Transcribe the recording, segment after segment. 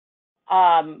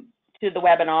to the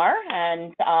webinar,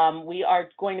 and we are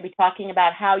going to be talking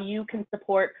about how you can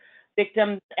support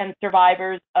victims and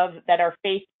survivors that are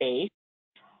faith-based.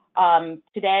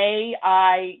 Today,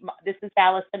 this is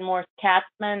Allison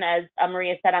Morse-Katzman. As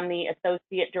Maria said, I'm the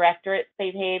Associate Director at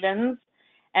Safe Havens,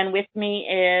 and with me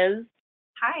is...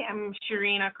 Hi, I'm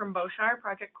Shireen Akram-Boshar,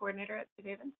 Project Coordinator at Safe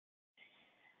Havens.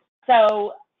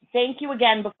 So thank you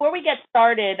again. Before we get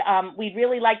started, we'd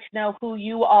really like to know who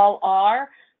you all are.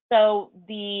 So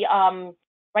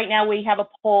right now we have a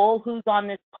poll. Who's on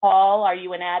this call? Are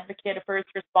you an advocate, a first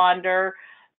responder?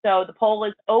 So the poll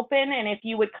is open, and if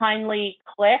you would kindly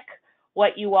click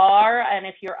what you are, and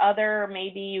if you're other,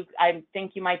 maybe I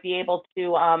think you might be able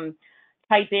to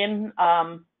type in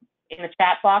the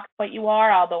chat box what you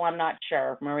are, although I'm not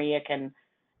sure. Maria can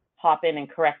hop in and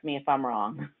correct me if I'm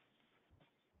wrong.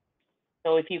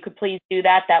 So if you could please do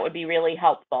that, that would be really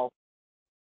helpful.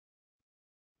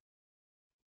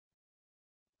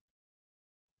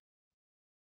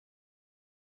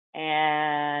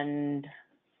 And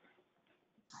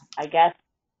I guess.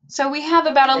 So we have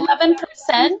about 11%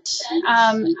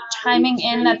 chiming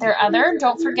in that they're other.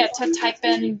 Don't forget to type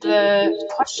in the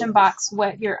question box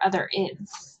what your other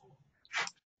is.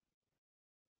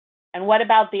 And what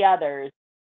about the others?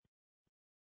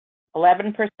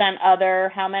 11%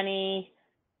 other, how many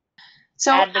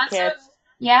advocates?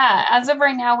 As of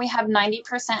right now, we have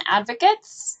 90%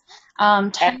 advocates,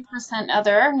 10%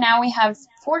 other. Now we have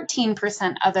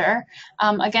 14% other.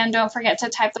 Again, don't forget to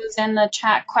type those in the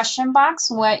chat question box,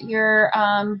 what your,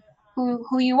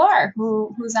 who you are,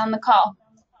 who's on the call.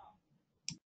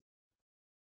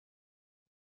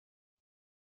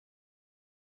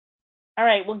 All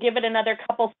right, we'll give it another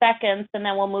couple seconds and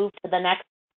then we'll move to the next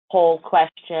poll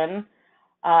question.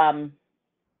 So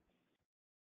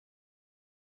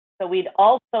we'd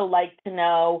also like to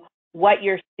know what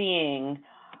you're seeing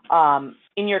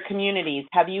in your communities.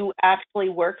 Have you actually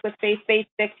worked with faith-based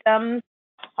victims?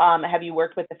 Have you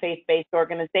worked with a faith-based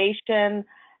organization?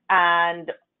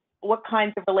 And what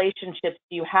kinds of relationships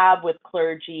do you have with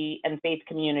clergy and faith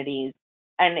communities?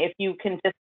 And if you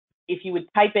would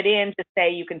type it in to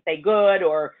say, you can say good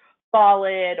or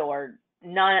solid or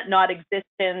not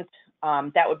existent,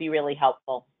 that would be really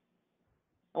helpful.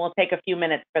 And we'll take a few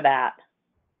minutes for that.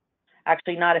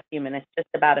 Actually, not a few minutes, just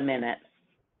about a minute.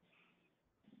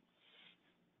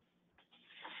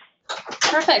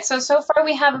 Perfect. So far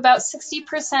we have about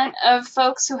 60% of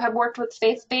folks who have worked with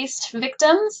faith-based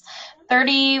victims.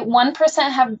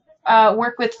 31% have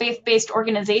worked with faith-based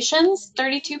organizations.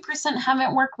 32%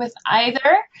 haven't worked with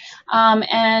either.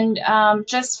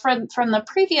 Just from the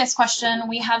previous question,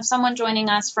 we have someone joining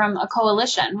us from a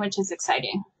coalition, which is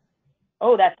exciting.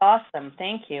 Oh, that's awesome.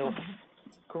 Thank you.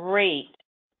 Great.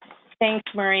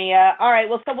 Thanks, Maria. All right,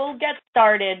 well, so we'll get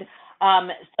started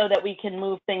so that we can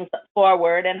move things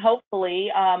forward, and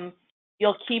hopefully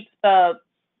you'll keep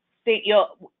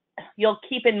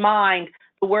in mind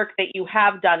the work that you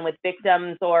have done with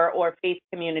victims or faith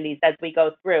communities as we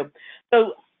go through.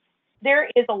 So there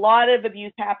is a lot of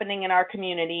abuse happening in our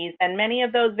communities, and many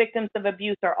of those victims of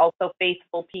abuse are also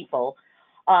faithful people.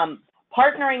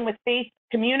 Partnering with faith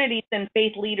communities and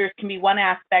faith leaders can be one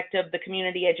aspect of the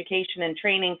community education and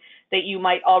training that you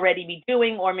might already be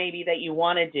doing, or maybe that you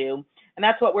want to do. And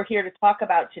that's what we're here to talk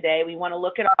about today. We want to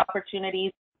look at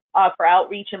opportunities for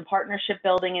outreach and partnership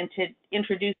building, and to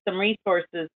introduce some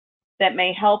resources that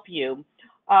may help you.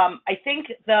 I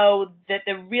think, though, that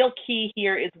the real key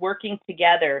here is working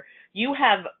together. You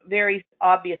have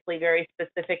obviously very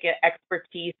specific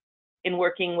expertise in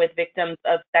working with victims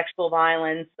of sexual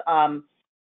violence,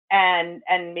 and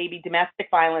maybe domestic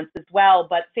violence as well,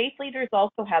 but faith leaders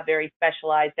also have very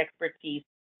specialized expertise,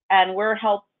 and we're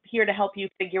here to help you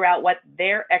figure out what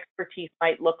their expertise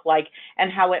might look like,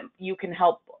 and how you can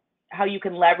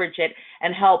leverage it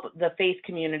and help the faith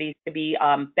communities to be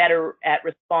better at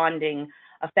responding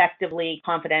effectively,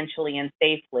 confidentially, and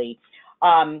safely.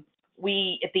 At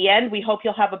the end, we hope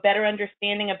you'll have a better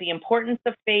understanding of the importance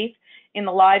of faith in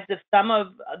the lives of some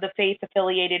of the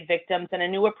faith-affiliated victims, and a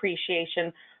new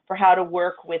appreciation for how to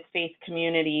work with faith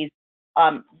communities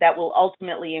that will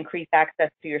ultimately increase access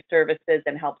to your services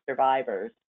and help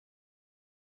survivors.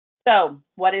 So,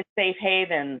 what is Safe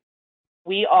Havens?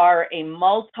 We are a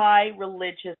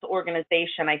multi-religious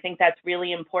organization. I think that's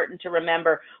really important to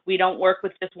remember. We don't work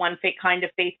with just one kind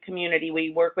of faith community.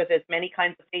 We work with as many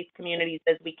kinds of faith communities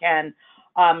as we can.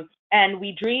 And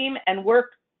we dream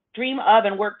of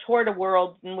and work toward a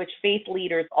world in which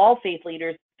all faith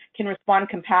leaders, can respond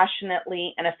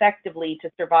compassionately and effectively to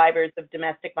survivors of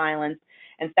domestic violence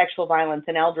and sexual violence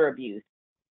and elder abuse.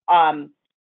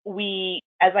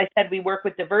 as I said, we work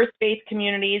with diverse faith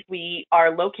communities. We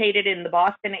are located in the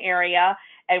Boston area,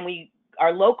 and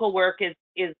our local work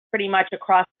is pretty much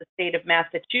across the state of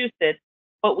Massachusetts,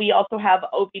 but we also have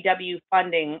OVW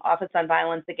funding, Office on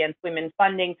Violence Against Women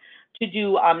funding, to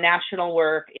do national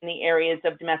work in the areas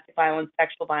of domestic violence,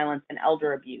 sexual violence, and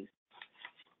elder abuse.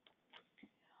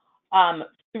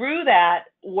 Through that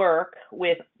work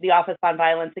with the Office on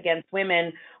Violence Against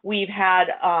Women, we've had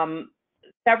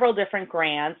several different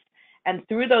grants, and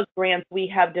through those grants, we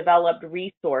have developed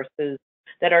resources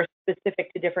that are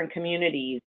specific to different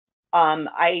communities.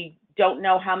 I don't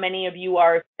know how many of you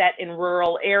are set in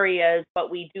rural areas, but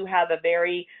we do have a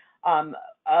very,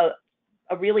 a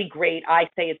really great, I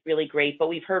say it's really great, but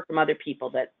we've heard from other people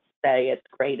that say it's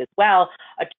great as well,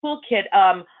 a toolkit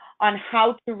on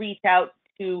how to reach out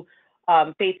to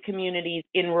faith communities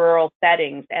in rural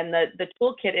settings. And the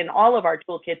toolkit, in all of our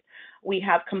toolkits, we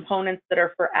have components that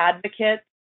are for advocates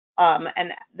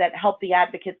and that help the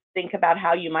advocates think about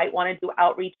how you might want to do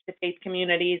outreach to faith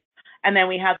communities. And then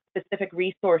we have specific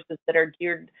resources that are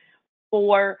geared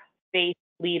for faith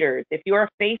leaders. If you're a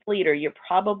faith leader, you're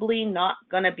probably not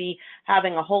going to be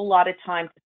having a whole lot of time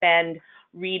to spend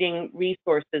reading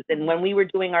resources. And when we were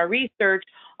doing our research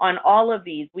on all of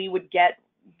these, we would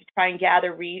try and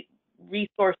gather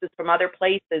resources from other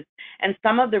places, and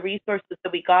some of the resources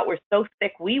that we got were so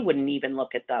thick we wouldn't even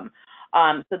look at them.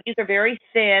 So these are very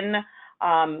thin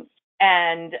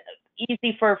and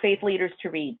easy for faith leaders to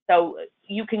read. So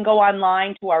you can go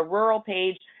online to our rural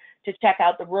page to check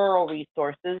out the rural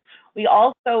resources. We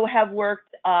also have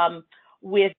worked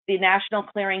with the National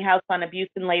Clearinghouse on Abuse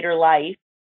in Later Life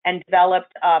and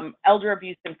developed elder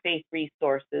abuse and faith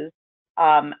resources.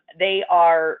 They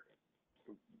are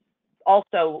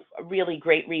also a really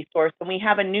great resource. And we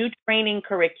have a new training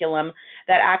curriculum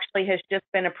that actually has just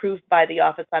been approved by the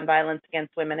Office on Violence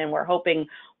Against Women, and we're hoping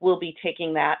we'll be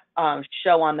taking that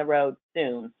show on the road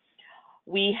soon.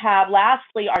 We have,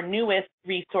 lastly, our newest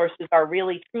resources are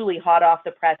really, truly hot off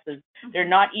the presses. They're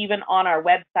not even on our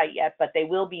website yet, but they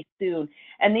will be soon.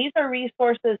 And these are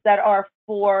resources that are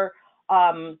for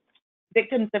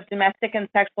victims of domestic and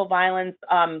sexual violence,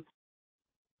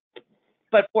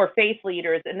 but for faith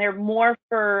leaders, and they're more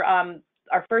for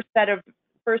our first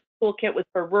toolkit was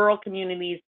for rural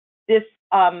communities. This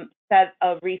set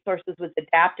of resources was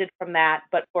adapted from that,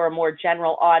 but for a more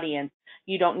general audience.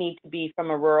 You don't need to be from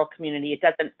a rural community. It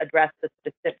doesn't address the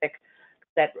specifics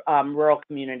that rural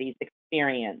communities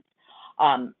experience.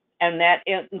 And that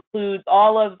includes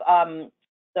all of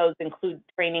those include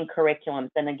training curriculums.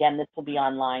 And again, this will be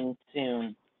online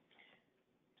soon.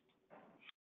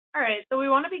 All right, so we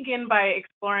want to begin by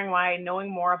exploring why knowing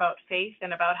more about faith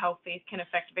and about how faith can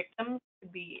affect victims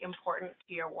could be important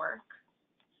to your work.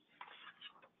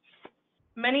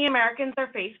 Many Americans are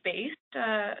faith-based.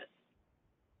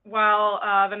 While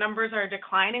the numbers are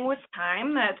declining with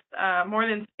time, that's more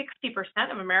than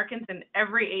 60% of Americans in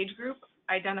every age group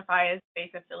identify as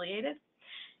faith-affiliated.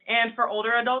 And for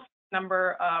older adults, the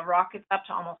number rockets up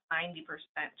to almost 90%.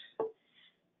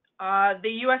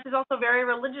 The U.S. is also very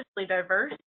religiously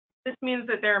diverse. This means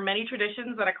that there are many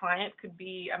traditions that a client could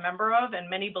be a member of and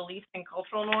many beliefs and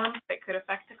cultural norms that could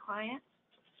affect a client.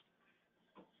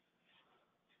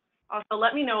 Also,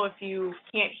 let me know if you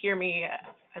can't hear me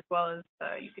as well as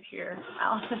you could hear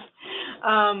Allison.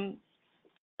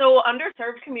 So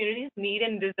underserved communities need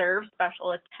and deserve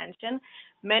special attention.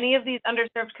 Many of these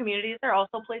underserved communities are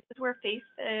also places where faith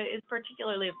is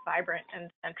particularly vibrant and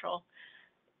central.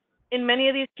 In many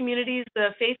of these communities,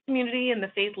 the faith community and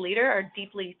the faith leader are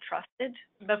deeply trusted.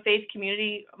 The faith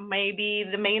community may be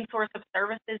the main source of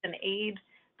services and aid,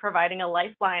 providing a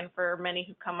lifeline for many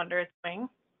who come under its wing.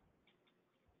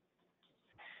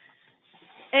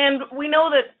 And we know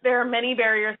that there are many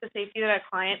barriers to safety that a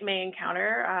client may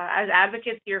encounter. As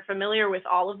advocates, you're familiar with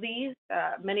all of these.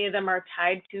 Many of them are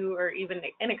tied to or even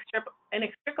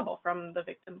inextricable from the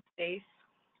victim's faith.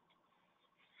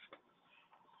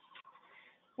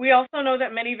 We also know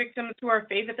that many victims who are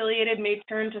faith affiliated may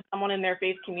turn to someone in their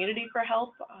faith community for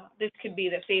help. This could be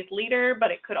the faith leader,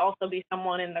 but it could also be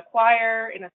someone in the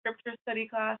choir, in a scripture study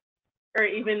class, or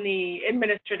even the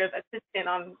administrative assistant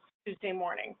on Tuesday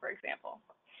morning, for example.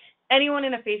 Anyone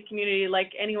in a faith community,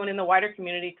 like anyone in the wider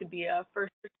community, could be a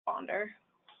first responder.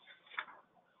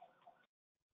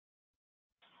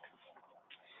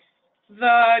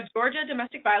 The Georgia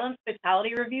Domestic Violence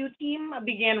Fatality Review team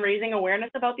began raising awareness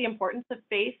about the importance of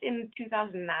faith in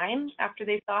 2009 after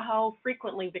they saw how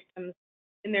frequently victims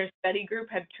in their study group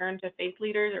had turned to faith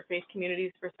leaders or faith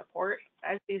communities for support,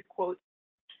 as these quotes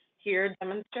here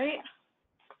demonstrate.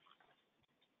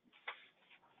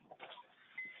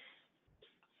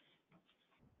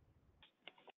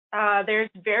 There's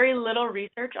very little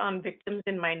research on victims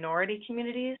in minority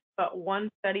communities, but one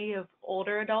study of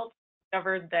older adults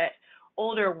discovered that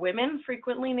older women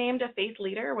frequently named a faith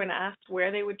leader when asked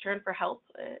where they would turn for help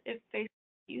if faced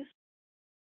abuse.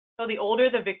 So the older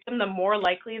the victim, the more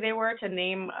likely they were to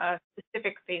name a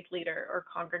specific faith leader or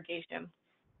congregation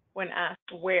when asked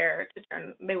where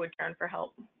they would turn for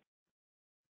help.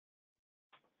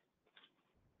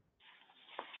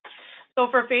 So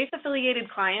for faith-affiliated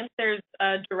clients, there's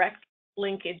a direct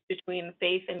linkage between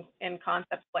faith and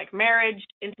concepts like marriage,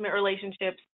 intimate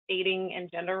relationships, dating, and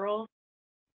gender roles.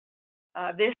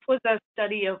 This was a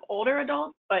study of older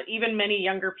adults, but even many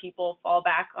younger people fall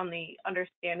back on the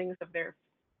understandings of their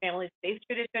family's faith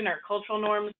tradition or cultural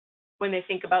norms when they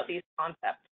think about these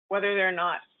concepts, whether they're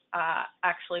not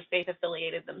actually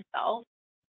faith-affiliated themselves.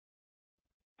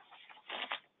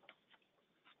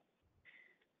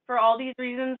 For all these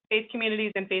reasons, faith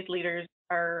communities and faith leaders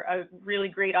are a really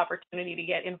great opportunity to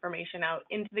get information out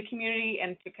into the community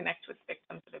and to connect with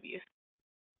victims of abuse.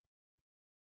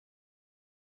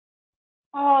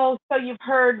 Oh, so you've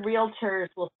heard realtors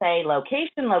will say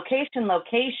location, location,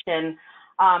 location,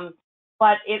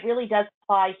 but it really does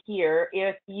apply here.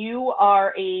 If you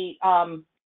are a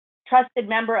trusted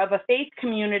member of a faith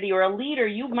community or a leader,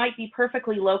 you might be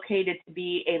perfectly located to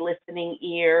be a listening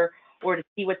ear or to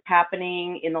see what's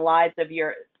happening in the lives of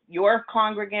your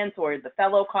congregants or the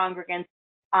fellow congregants,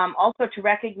 also to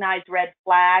recognize red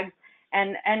flags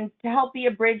and to help be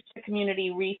a bridge to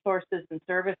community resources and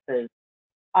services.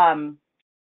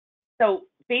 So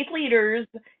faith leaders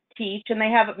teach, and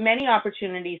they have many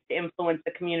opportunities to influence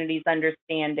the community's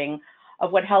understanding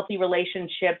of what healthy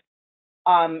relationships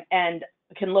and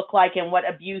can look like and what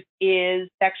abuse is,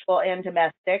 sexual and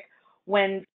domestic.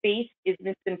 When faith is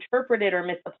misinterpreted or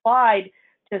misapplied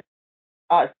to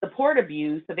support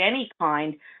abuse of any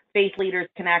kind, faith leaders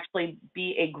can actually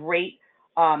be a great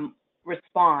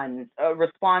responsive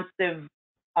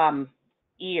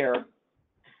ear.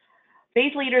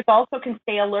 Faith leaders also can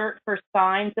stay alert for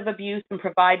signs of abuse and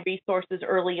provide resources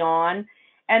early on.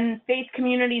 And faith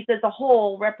communities as a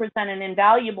whole represent an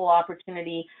invaluable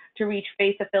opportunity to reach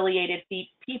faith-affiliated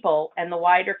people and the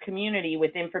wider community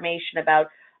with information about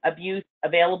abuse,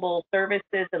 available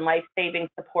services, and life-saving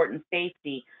support and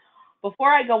safety.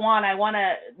 Before I go on, I want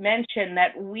to mention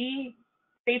that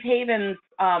Safe Havens,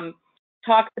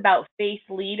 talks about faith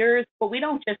leaders, but we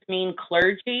don't just mean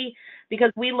clergy,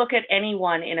 because we look at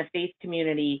anyone in a faith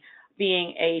community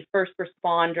being a first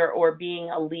responder or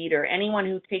being a leader. Anyone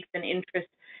who takes an interest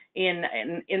in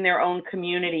their own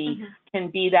community can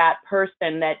be that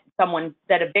person that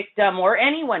a victim or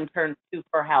anyone turns to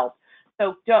for help.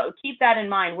 So keep that in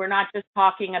mind. We're not just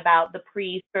talking about the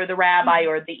priest or the rabbi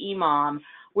or the imam.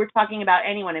 We're talking about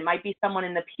anyone. It might be someone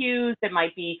in the pews. It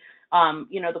might be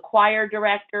the choir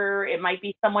director. It might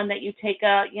be someone that you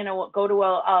go to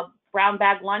a brown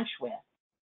bag lunch with.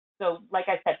 So like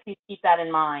I said, please keep that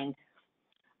in mind.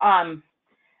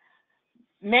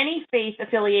 Many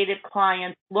faith-affiliated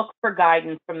clients look for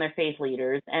guidance from their faith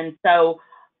leaders, and so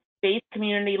faith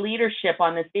community leadership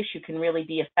on this issue can really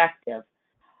be effective.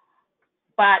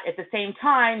 But at the same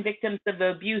time, victims of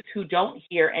abuse who don't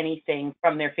hear anything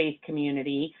from their faith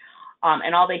community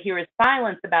and all they hear is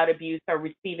silence about abuse are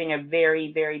receiving a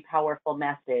very, very powerful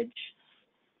message.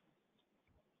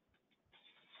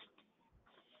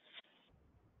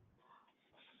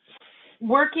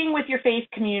 Working with your faith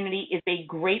community is a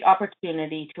great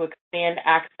opportunity to expand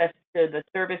access to the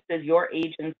services your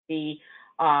agency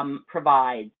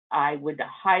provides. I would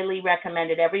highly recommend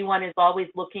it. Everyone is always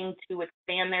looking to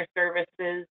expand their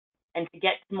services and to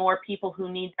get to more people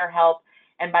who need their help.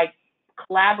 And by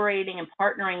collaborating and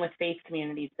partnering with faith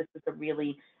communities, this is a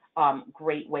really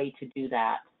great way to do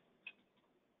that.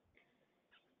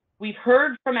 We've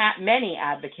heard from many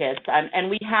advocates, and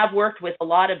we have worked with a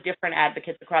lot of different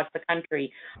advocates across the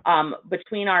country.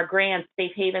 Between our grants,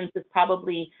 Safe Havens has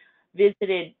probably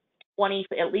visited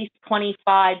at least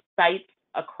 25 sites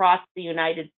across the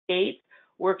United States,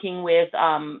 working with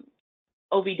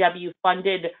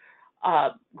OVW-funded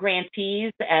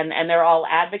grantees, and they're all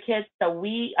advocates. So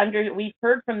we've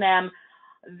heard from them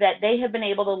that they have been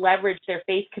able to leverage their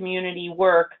faith community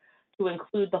work to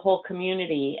include the whole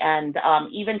community, and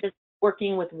even just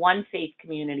working with one faith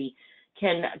community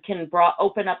can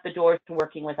open up the doors to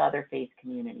working with other faith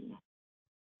communities.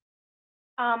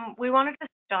 We wanted to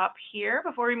stop here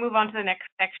before we move on to the next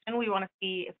section. We want to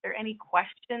see if there are any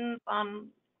questions on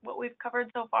what we've covered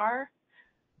so far.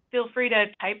 Feel free to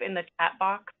type in the chat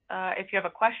box if you have a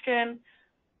question,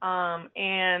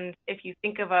 and if you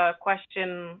think of a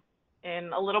question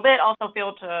in a little bit, also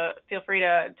feel free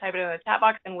to type it in the chat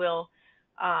box, and we'll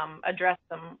address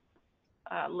them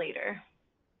later.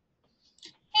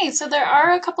 Hey, so there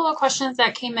are a couple of questions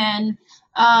that came in.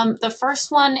 The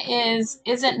first one is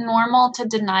it normal to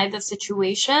deny the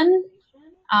situation?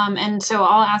 And so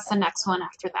I'll ask the next one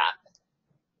after that.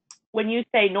 When you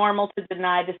say normal to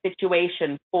deny the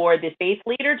situation, for the faith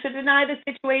leader to deny the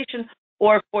situation,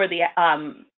 or for the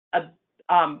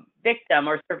victim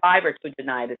or survivor to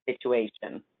deny the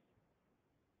situation?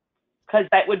 Because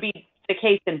that would be the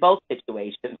case in both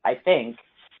situations, I think.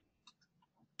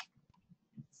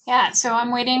 Yeah, so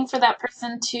I'm waiting for that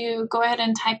person to go ahead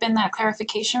and type in that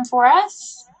clarification for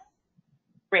us.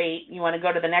 Great. You want to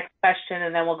go to the next question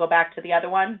and then we'll go back to the other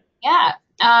one? Yeah.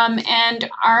 And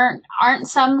aren't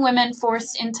some women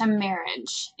forced into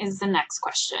marriage is the next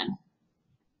question.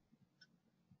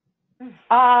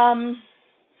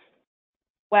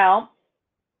 Well,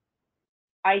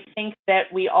 I think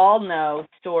that we all know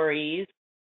stories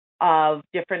of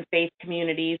different faith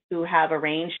communities who have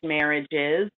arranged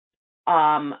marriages.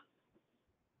 And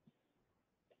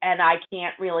I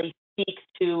can't really speak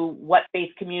to what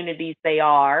faith communities they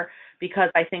are, because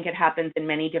I think it happens in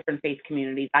many different faith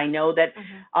communities. I know that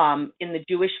in the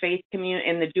Jewish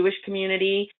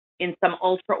community, in some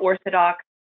ultra-Orthodox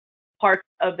parts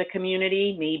of the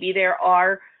community, maybe there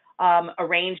are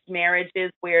arranged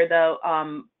marriages where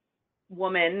the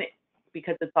woman,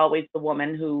 because it's always the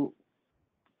woman who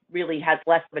really has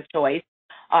less of a choice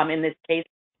in this case,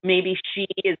 maybe she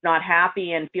is not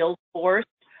happy and feels forced,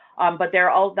 but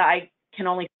I can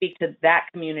only speak to that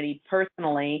community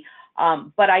personally.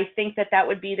 But I think that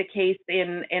would be the case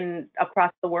in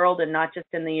across the world and not just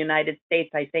in the United States.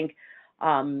 I think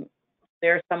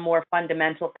there are some more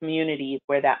fundamental communities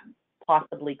where that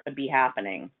possibly could be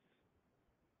happening.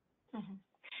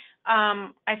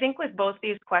 I think with both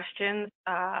these questions,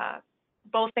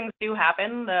 both things do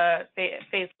happen. The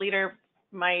faith leader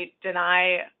might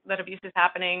deny that abuse is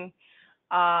happening.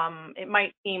 It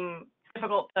might seem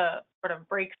difficult to sort of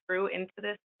break through into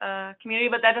this community,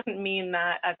 but that doesn't mean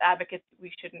that as advocates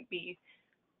we shouldn't be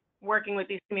working with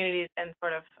these communities and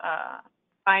sort of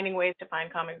finding ways to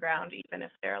find common ground, even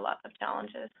if there are lots of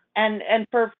challenges. And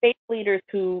for faith leaders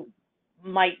who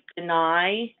might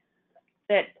deny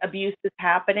that abuse is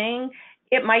happening,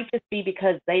 it might just be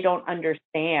because they don't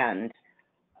understand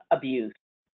abuse.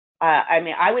 I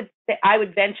mean, I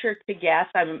would venture to guess.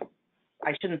 I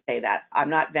shouldn't say that. I'm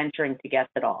not venturing to guess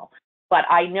at all. But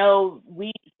I know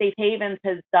Safe Havens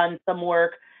has done some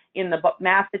work in the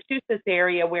Massachusetts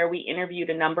area where we interviewed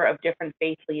a number of different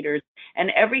faith leaders, and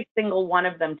every single one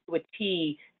of them to a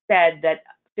T said that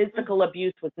physical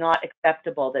abuse was not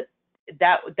acceptable,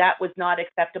 that was not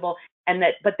acceptable, and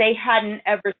but they hadn't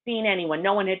ever seen anyone.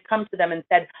 No one had come to them and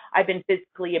said, I've been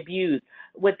physically abused.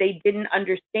 What they didn't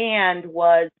understand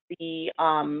was they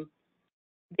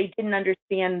didn't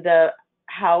understand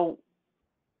how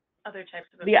other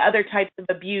types of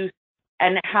abuse,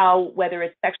 and how, whether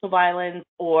it's sexual violence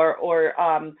or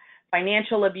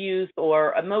financial abuse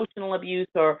or emotional abuse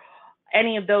or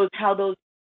any of those, how those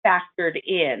factored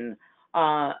in.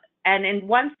 And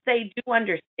once they do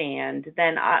understand,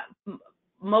 then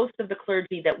most of the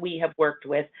clergy that we have worked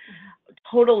with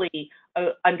totally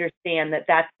understand that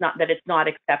it's not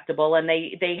acceptable, and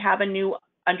they have a new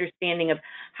understanding of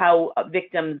how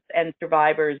victims and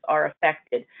survivors are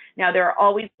affected. Now, there are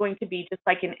always going to be, just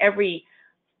like in every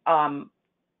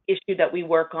issue that we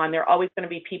work on, there are always going to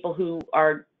be people who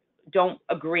don't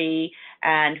agree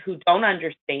and who don't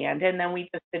understand, and then we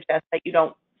just suggest that you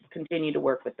don't continue to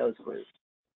work with those groups.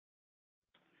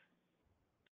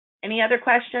 Any other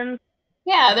questions?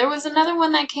 Yeah, there was another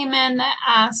one that came in that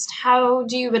asked, how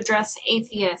do you address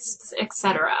atheists,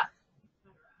 etc.?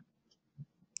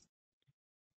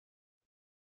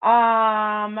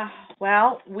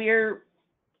 Well,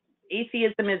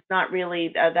 atheism is not really,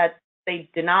 that they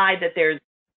deny that there's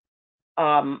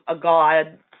a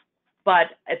God, but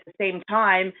at the same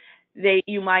time, they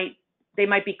might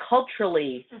be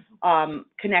culturally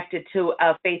connected to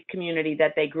a faith community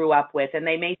that they grew up with, and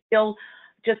they may still,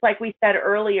 just like we said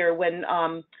earlier, when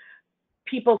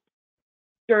people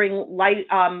during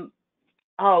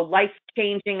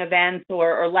life-changing events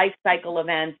or life cycle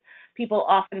events, people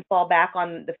often fall back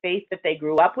on the faith that they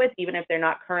grew up with, even if they're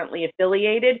not currently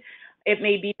affiliated. It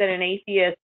may be that an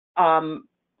atheist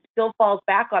still falls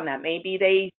back on that. Maybe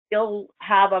they still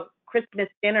have a Christmas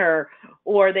dinner,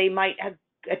 or they might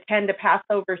attend a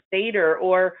Passover Seder,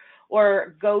 or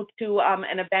go to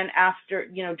an event after,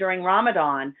 during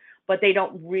Ramadan, but they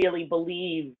don't really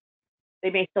believe. They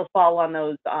may still fall on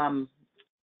those.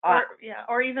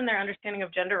 Or even their understanding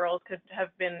of gender roles could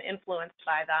have been influenced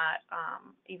by that,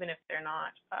 even if they're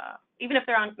not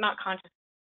conscious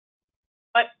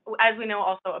But as we know,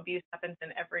 also abuse happens in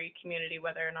every community,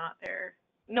 whether or not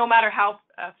no matter how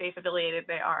faith affiliated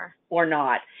they are. Or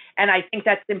not. And I think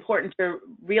that's important to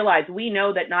realize. We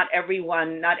know that not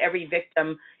every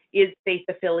victim is faith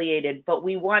affiliated, but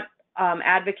we want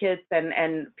advocates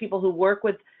and people who work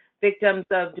with victims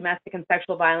of domestic and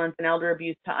sexual violence and elder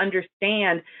abuse to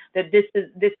understand that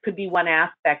this could be one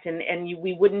aspect, and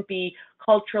we wouldn't be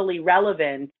culturally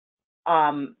relevant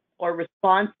or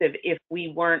responsive if we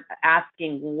weren't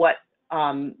asking what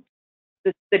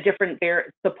the different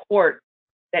support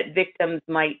that victims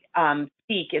might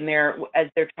seek as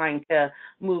they're trying to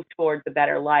move towards a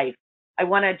better life. I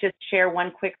want to just share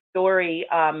one quick story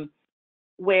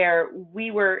where we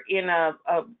were in a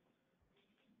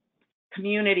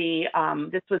community.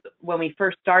 This was when we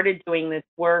first started doing this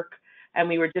work, and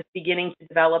we were just beginning to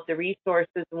develop the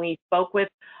resources, and we spoke with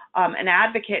an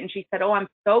advocate, and she said, "Oh, I'm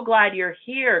so glad you're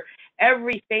here.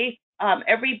 Every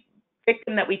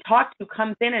victim that we talk to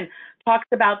comes in and talks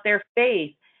about their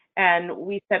faith." And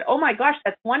we said, "Oh my gosh,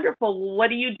 that's wonderful. What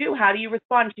do you do? How do you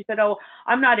respond?" She said, "Oh,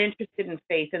 I'm not interested in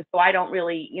faith, and so I don't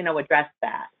really, address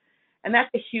that." And that's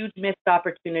a huge missed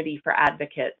opportunity for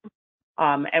advocates.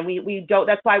 And we don't,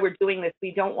 that's why we're doing this.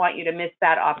 We don't want you to miss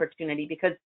that opportunity,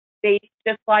 because they,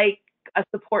 just like a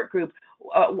support group,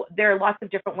 there are lots of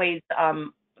different ways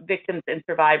victims and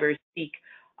survivors seek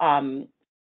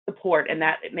support, and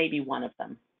that may be one of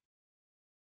them.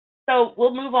 So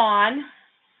we'll move on.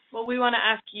 Well, we want to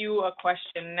ask you a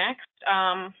question next.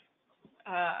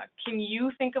 Can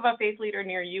you think of a faith leader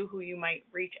near you who you might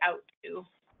reach out to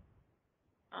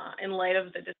in light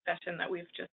of the discussion that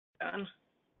we've just done?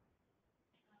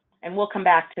 And we'll come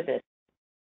back to this.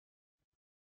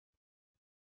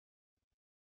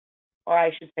 Or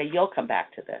I should say, you'll come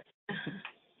back to this.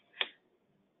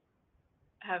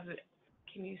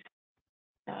 Can you?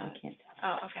 I can't.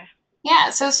 Oh, okay.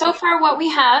 Yeah, so far what we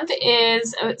have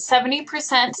is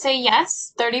 70% say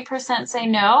yes, 30% say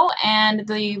no, and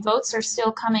the votes are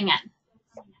still coming in.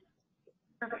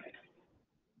 Perfect.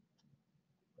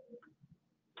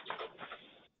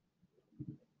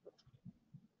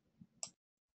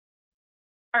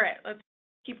 All right, let's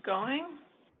keep going.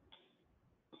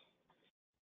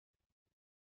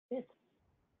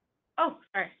 Oh,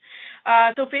 sorry.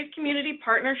 So faith community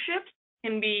partnerships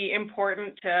can be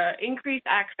important to increase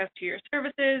access to your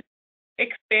services,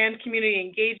 expand community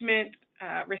engagement,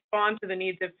 respond to the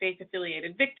needs of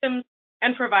faith-affiliated victims,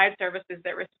 and provide services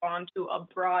that respond to a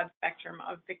broad spectrum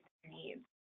of victim needs.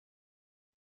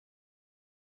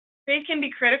 Faith can be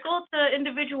critical to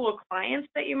individual clients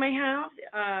that you may have.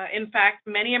 In fact,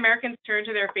 many Americans turn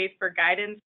to their faith for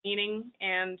guidance, meaning,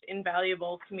 and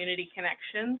invaluable community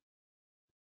connections.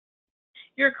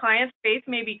 Your client's faith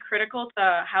may be critical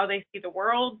to how they see the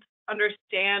world,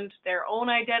 understand their own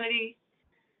identity,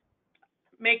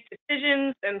 make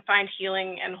decisions, and find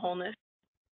healing and wholeness.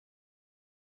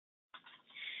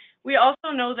 We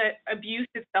also know that abuse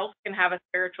itself can have a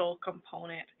spiritual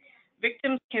component.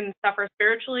 Victims can suffer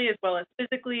spiritually as well as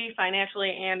physically,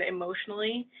 financially, and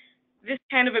emotionally. This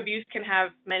kind of abuse can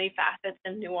have many facets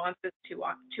and nuances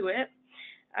to it.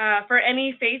 For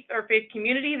any faith or faith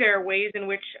community, there are ways in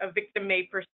which a victim may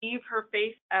perceive her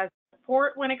faith as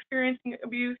support when experiencing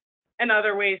abuse, and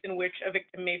other ways in which a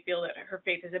victim may feel that her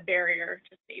faith is a barrier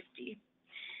to safety.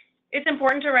 It's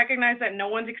important to recognize that no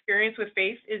one's experience with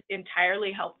faith is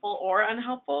entirely helpful or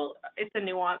unhelpful. It's a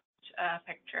nuanced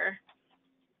picture.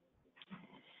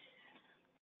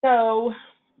 So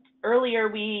earlier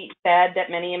we said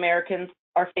that many Americans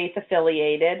are faith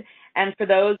affiliated. And for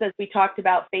those, as we talked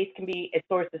about, faith can be a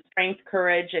source of strength,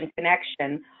 courage, and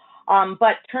connection.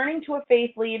 But turning to a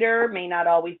faith leader may not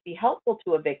always be helpful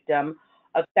to a victim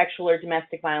of sexual or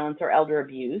domestic violence or elder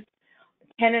abuse.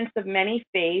 Tenets of many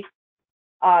faiths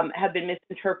have been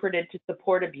misinterpreted to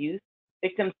support abuse.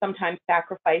 Victims sometimes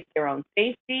sacrifice their own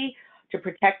safety to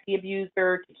protect the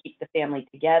abuser, to keep the family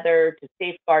together, to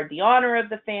safeguard the honor of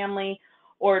the family,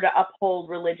 or to uphold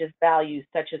religious values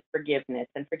such as forgiveness.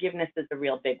 And forgiveness is a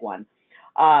real big one.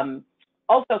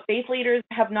 Also, faith leaders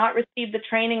have not received the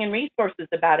training and resources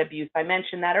about abuse. I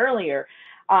mentioned that earlier.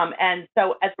 And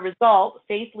so as a result,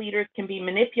 faith leaders can be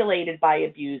manipulated by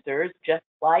abusers, just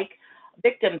like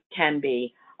victims can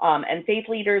be. And faith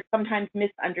leaders sometimes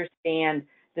misunderstand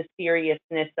the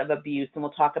seriousness of abuse, and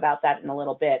we'll talk about that in a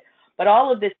little bit. But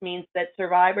all of this means that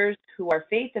survivors who are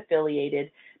faith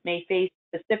affiliated may face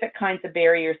specific kinds of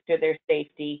barriers to their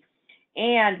safety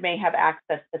and may have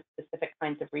access to specific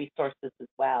kinds of resources as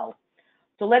well.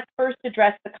 So let's first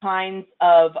address the kinds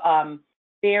of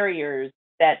barriers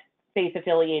that faith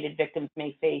affiliated victims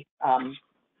may face.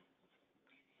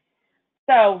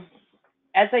 So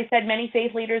As I said, many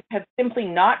faith leaders have simply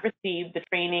not received the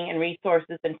training and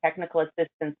resources and technical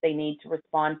assistance they need to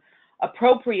respond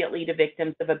appropriately to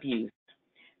victims of abuse.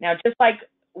 Now, just like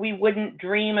we wouldn't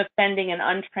dream of sending an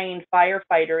untrained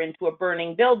firefighter into a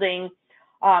burning building,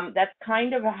 that's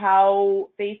kind of how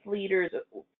faith leaders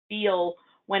feel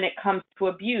when it comes to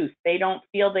abuse. They don't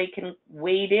feel they can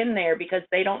wade in there because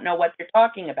they don't know what they're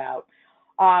talking about.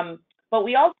 But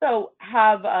we also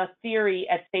have a theory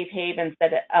at Safe Havens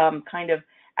that kind of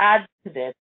adds to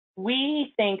this.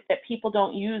 We think that people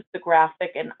don't use the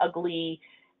graphic and ugly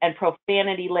and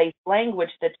profanity-laced language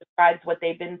that describes what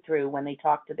they've been through when they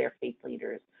talk to their faith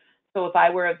leaders. So if I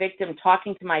were a victim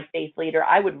talking to my faith leader,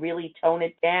 I would really tone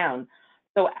it down.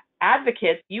 So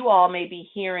advocates, you all may be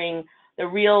hearing the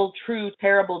real, true,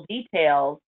 terrible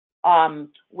details,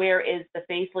 whereas the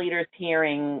faith leader's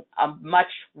hearing a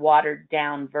much watered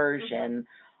down version.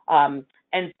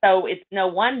 And so it's no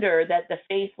wonder that the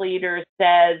faith leader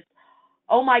says,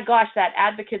 oh my gosh, that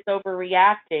advocate's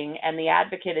overreacting, and the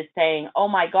advocate is saying, oh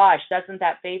my gosh, doesn't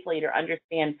that faith leader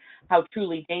understand how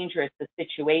truly dangerous the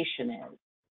situation is?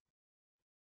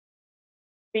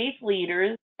 Faith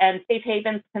leaders, and Safe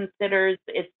Havens considers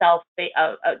itself,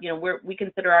 we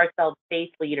consider ourselves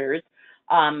faith leaders,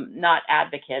 not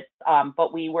advocates,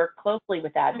 but we work closely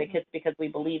with advocates because we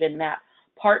believe in that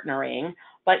partnering.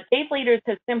 But faith leaders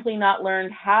have simply not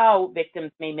learned how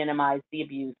victims may minimize the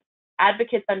abuse.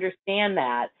 Advocates understand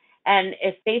that. And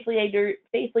if faith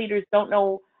leaders don't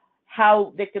know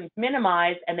how victims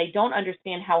minimize, and they don't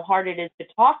understand how hard it is to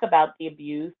talk about the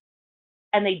abuse,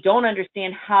 and they don't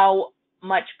understand how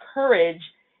much courage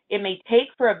it may take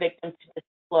for a victim to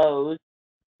disclose,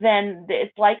 then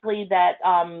it's likely that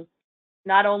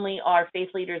not only are faith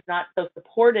leaders not so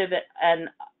supportive and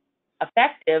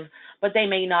effective, but they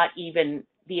may not even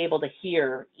be able to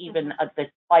hear even the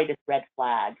slightest red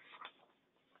flag.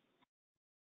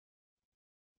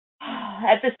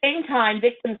 At the same time,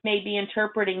 victims may be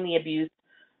interpreting the abuse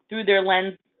through the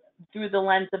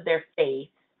lens of their faith.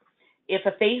 If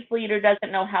a faith leader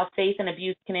doesn't know how faith and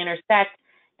abuse can intersect,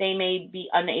 they may be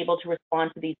unable to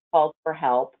respond to these calls for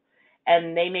help,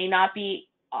 and they may not be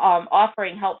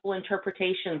offering helpful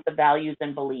interpretations of values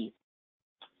and beliefs.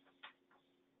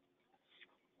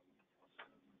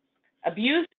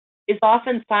 Abuse is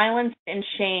often silenced and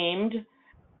shamed,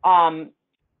 and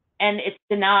it's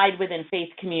denied within faith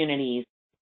communities.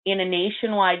 In a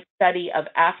nationwide study of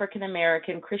African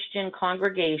American Christian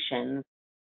congregations,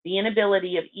 the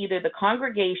inability of either the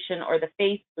congregation or the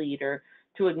faith leader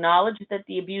to acknowledge that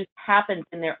the abuse happens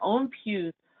in their own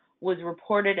pews was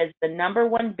reported as the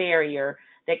 #1 barrier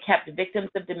that kept victims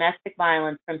of domestic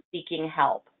violence from seeking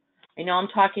help. I know I'm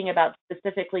talking about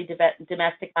specifically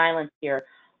domestic violence here,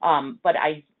 but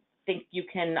I think you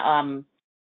can,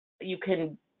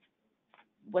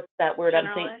 what's that word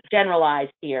I'm saying? Generalize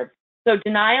here. So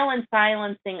denial and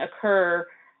silencing occur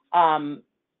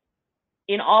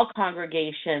in all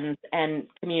congregations and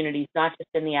communities, not just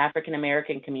in the African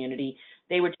American community.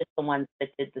 They were just the ones that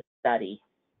did the study.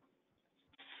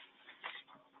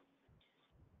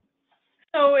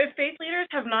 So if faith leaders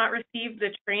have not received the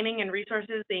training and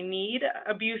resources they need,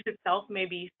 abuse itself may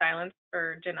be silenced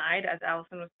or denied, as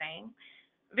Allison was saying.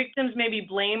 Victims may be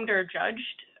blamed or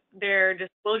judged. Their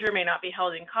disclosure may not be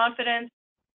held in confidence.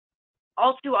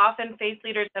 All too often, faith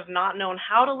leaders have not known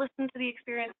how to listen to the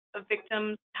experience of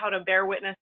victims, how to bear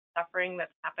witness to suffering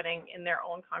that's happening in their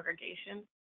own congregation.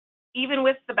 Even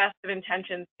with the best of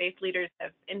intentions, faith leaders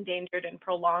have endangered and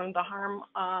prolonged the harm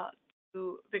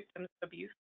to victims of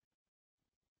abuse.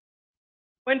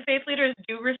 When faith leaders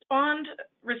do respond,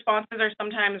 responses are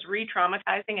sometimes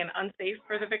re-traumatizing and unsafe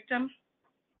for the victim.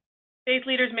 Faith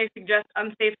leaders may suggest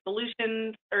unsafe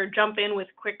solutions or jump in with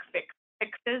quick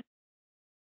fixes.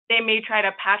 They may try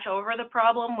to patch over the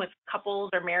problem with couples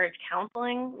or marriage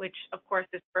counseling, which of course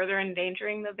is further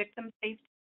endangering the victim's safety.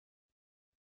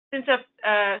 Since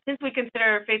we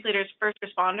consider faith leaders first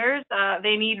responders,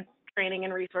 they need training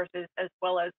and resources as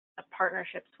well as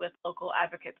partnerships with local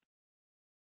advocates.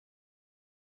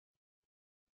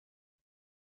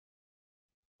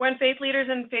 When faith leaders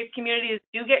and faith communities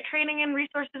do get training and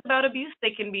resources about abuse,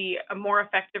 they can be a more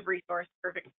effective resource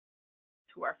for victims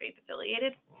who are faith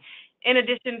affiliated. In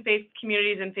addition, faith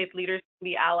communities and faith leaders can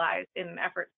be allies in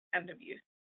efforts to end abuse.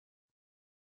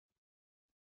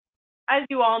 As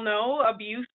you all know,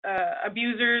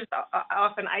 abusers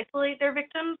often isolate their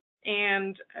victims,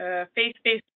 and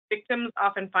faith-based victims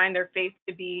often find their faith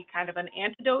to be kind of an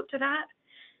antidote to that.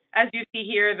 As you see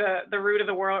here, the root of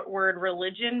the word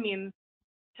religion means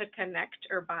to connect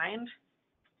or bind.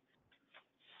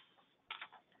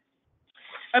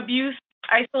 Abuse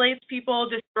isolates people,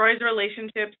 destroys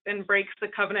relationships, and breaks the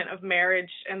covenant of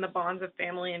marriage and the bonds of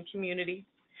family and community.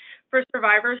 For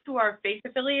survivors who are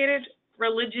faith-affiliated,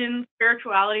 religion,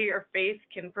 spirituality, or faith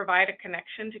can provide a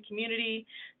connection to community,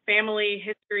 family,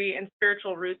 history, and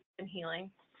spiritual roots and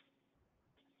healing.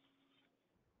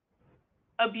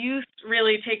 Abuse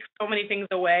really takes so many things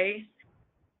away.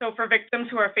 So for victims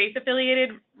who are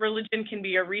faith-affiliated, religion can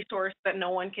be a resource that no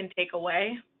one can take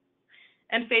away.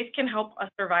 And faith can help a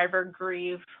survivor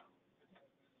grieve.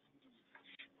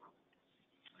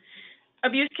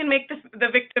 Abuse can make the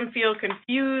victim feel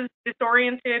confused,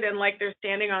 disoriented, and like they're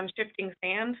standing on shifting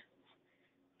sand.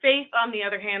 Faith, on the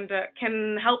other hand,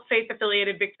 can help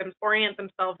faith-affiliated victims orient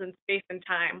themselves in space and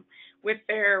time with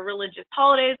their religious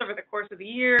holidays over the course of the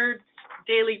year,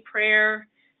 daily prayer,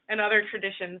 and other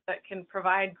traditions that can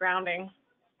provide grounding.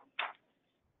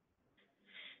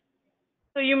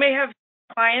 So you may have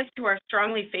clients who are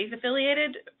strongly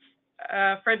faith-affiliated.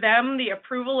 For them, the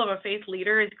approval of a faith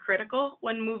leader is critical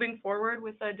when moving forward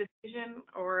with a decision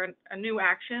or a new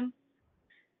action.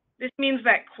 This means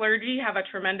that clergy have a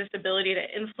tremendous ability to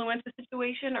influence a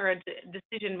situation or a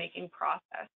decision-making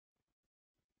process.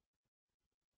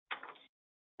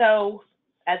 So,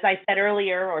 as I said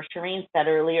earlier, or Shireen said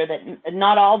earlier, that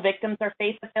not all victims are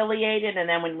faith-affiliated, and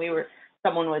then when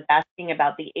someone was asking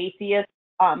about the atheist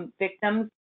victims,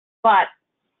 but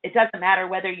it doesn't matter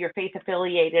whether you're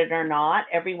faith-affiliated or not.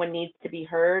 Everyone needs to be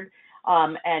heard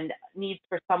and needs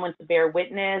for someone to bear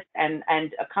witness and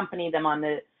accompany them on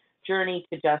the journey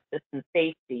to justice and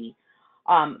safety.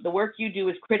 The work you do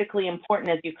is critically important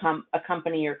as you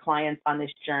accompany your clients on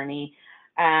this journey.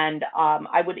 And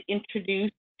I would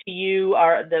introduce to you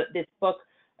this book.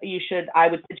 I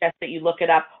would suggest that you look it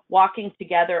up, Walking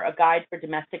Together, A Guide for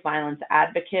Domestic Violence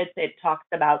Advocates. It talks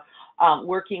about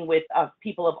working with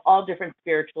people of all different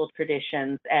spiritual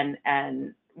traditions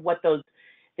and what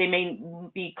they may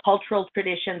be cultural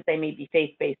traditions, they may be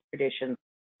faith-based traditions,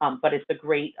 but it's a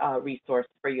great resource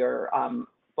for your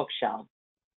bookshelf.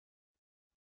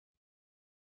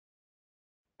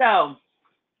 So,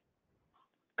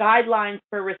 guidelines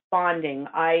for responding.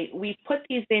 We put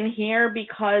these in here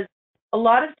because a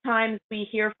lot of times we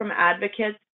hear from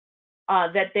advocates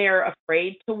that they're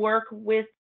afraid to work with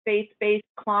faith-based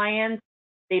clients.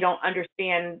 They don't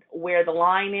understand where the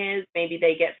line is. Maybe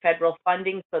they get federal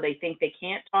funding, so they think they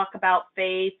can't talk about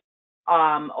faith,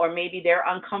 or maybe they're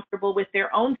uncomfortable with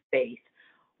their own faith.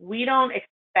 We don't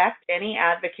expect any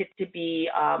advocate to be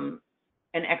an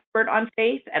expert on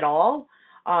faith at all.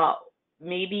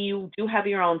 Maybe you do have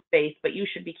your own faith, but you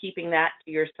should be keeping that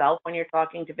to yourself when you're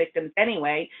talking to victims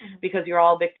anyway, because you're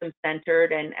all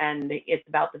victim-centered and it's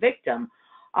about the victim.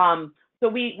 So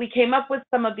we came up with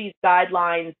some of these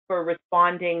guidelines for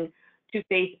responding to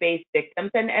faith-based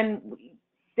victims, and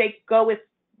they go with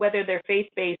whether they're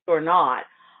faith-based or not.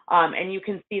 And you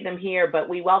can see them here, but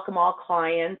we welcome all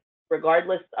clients,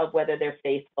 regardless of whether they're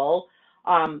faithful.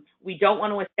 We don't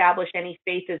want to establish any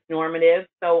faith as normative,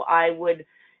 so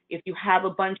if you have a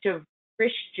bunch of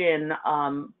Christian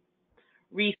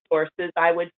resources,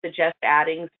 I would suggest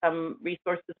adding some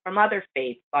resources from other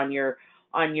faiths on your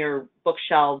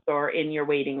bookshelves or in your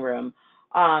waiting room.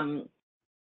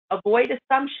 Avoid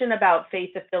assumption about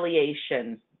faith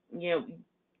affiliation. You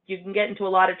can get into a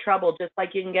lot of trouble, just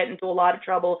like you can get into a lot of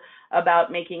trouble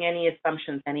about making any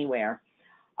assumptions anywhere.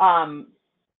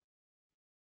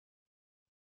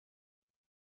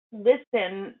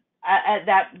 Listen,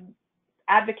 that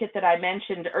advocate that I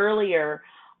mentioned earlier,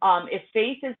 if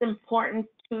faith is important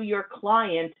to your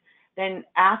client, then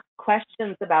ask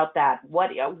questions about that.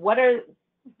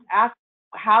 Ask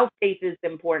how faith is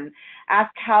important.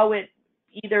 Ask how it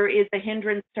either is a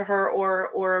hindrance to her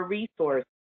or a resource.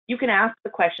 You can ask the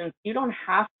questions. You don't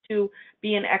have to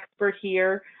be an expert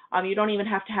here. You don't even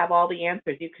have to have all the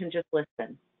answers. You can just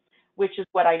listen, which is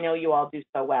what I know you all do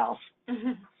so well.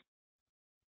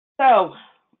 So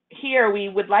here we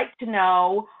would like to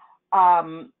know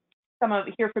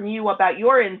hear from you about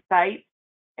your insights.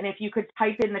 And if you could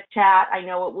type in the chat, I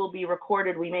know it will be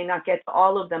recorded. We may not get to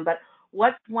all of them, but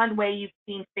what's one way you've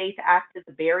seen faith act as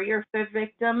a barrier for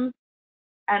victims?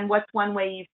 And what's one way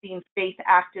you've seen faith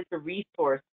act as a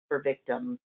resource for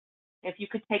victims? If you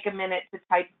could take a minute to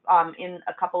type in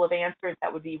a couple of answers,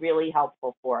 that would be really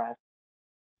helpful for us.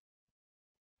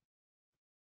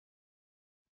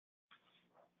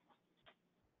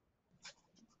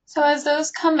 So as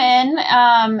those come in,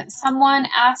 someone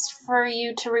asked for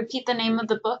you to repeat the name of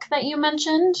the book that you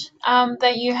mentioned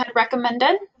that you had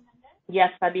recommended.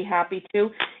 Yes, I'd be happy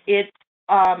to. It's,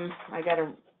 I got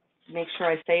to make sure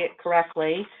I say it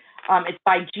correctly. It's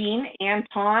by Jean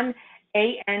Anton,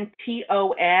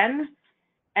 Anton,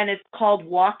 and it's called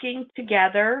Walking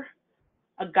Together,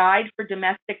 a Guide for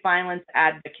Domestic Violence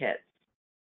Advocates.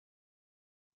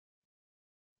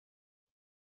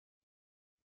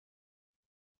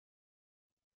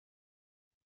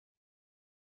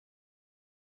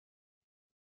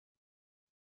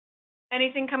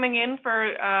 Anything coming in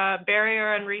for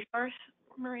barrier and resource,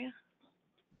 Maria?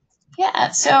 Yeah,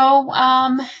 so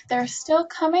they're still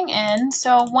coming in.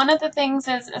 So one of the things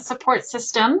is a support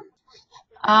system.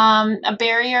 A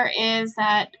barrier is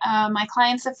that my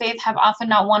clients of faith have often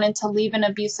not wanted to leave an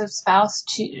abusive spouse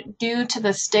due to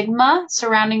the stigma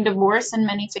surrounding divorce in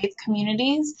many faith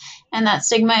communities, and that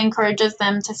stigma encourages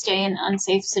them to stay in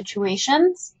unsafe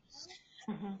situations.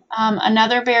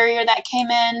 Another barrier that came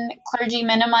in, clergy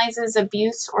minimizes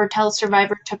abuse or tells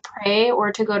survivor to pray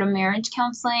or to go to marriage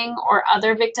counseling or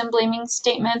other victim blaming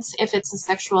statements if it's a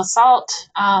sexual assault.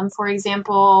 For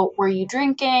example, were you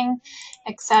drinking,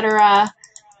 etc.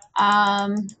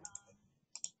 Let's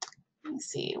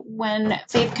see, when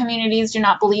faith communities do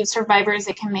not believe survivors,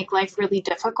 it can make life really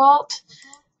difficult.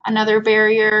 Another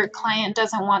barrier, client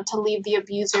doesn't want to leave the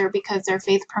abuser because their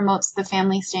faith promotes the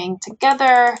family staying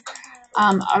together.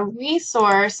 A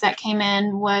resource that came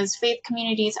in was faith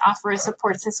communities offer a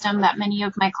support system that many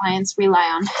of my clients rely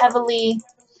on heavily.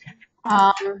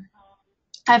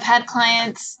 I've had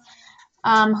clients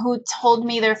who told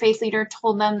me their faith leader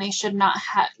told them they should not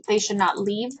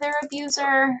leave their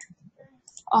abuser.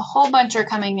 A whole bunch are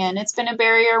coming in. It's been a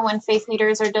barrier when faith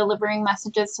leaders are delivering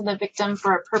messages to the victim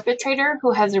for a perpetrator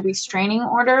who has a restraining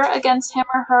order against him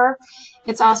or her.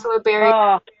 It's also a barrier.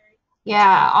 Oh.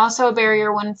 Yeah, also a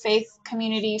barrier when faith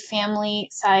community family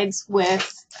sides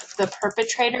with the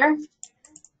perpetrator.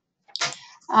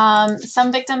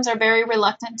 Some victims are very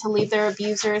reluctant to leave their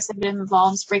abusers if it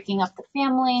involves breaking up the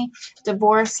family.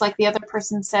 Divorce, like the other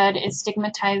person said, is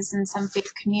stigmatized in some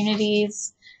faith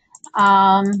communities.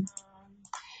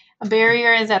 A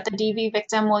barrier is that the DV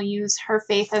victim will use her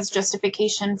faith as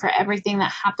justification for everything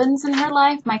that happens in her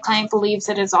life. My client believes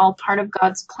it is all part of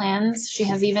God's plans. She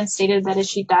has even stated that if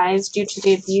she dies due to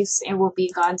the abuse, it will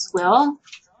be God's will.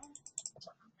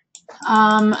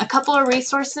 A couple of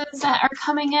resources that are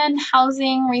coming in: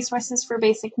 housing, resources for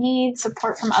basic needs,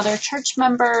 support from other church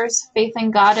members, faith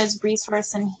in God as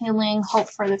resource and healing,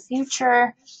 hope for the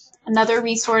future. Another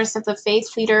resource, if the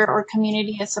faith leader or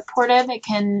community is supportive, it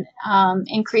can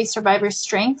increase survivors'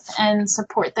 strength and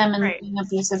support them in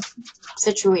abusive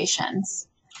situations.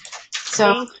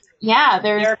 So, yeah,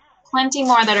 there's plenty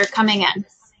more that are coming in.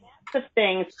 Of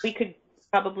things we could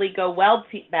probably go well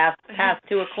past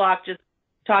 2 o'clock just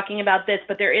talking about this,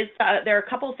 but there are a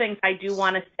couple of things I do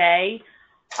want to say.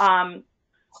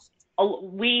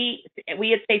 We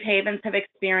at Safe Havens have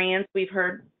experienced, we've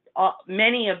heard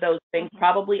many of those things,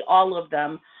 probably all of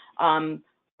them,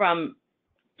 from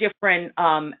different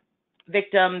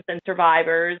victims and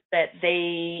survivors that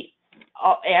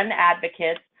and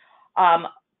advocates.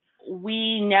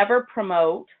 We never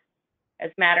promote. As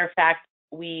a matter of fact,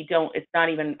 we don't, it's not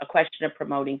even a question of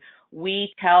promoting.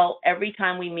 We tell, every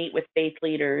time we meet with faith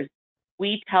leaders,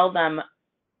 we tell them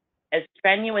as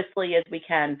strenuously as we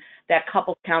can that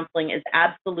couples counseling is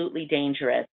absolutely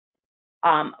dangerous.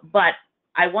 But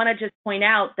I want to just point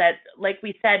out that, like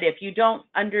we said, if you don't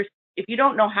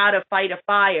know how to fight a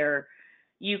fire,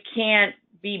 you can't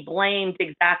be blamed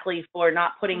exactly for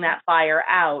not putting that fire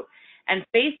out. And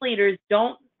faith leaders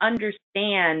don't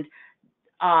understand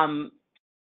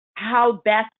how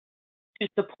best to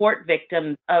support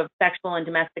victims of sexual and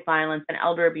domestic violence and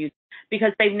elder abuse,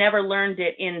 because they've never learned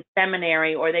it in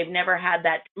seminary, or they've never had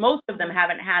that, most of them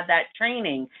haven't had that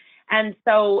training. And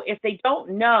so if they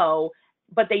don't know,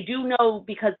 but they do know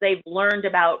because they've learned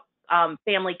about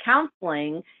family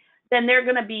counseling, then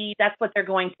that's what they're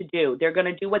going to do. They're going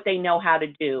to do what they know how to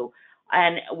do.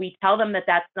 And we tell them that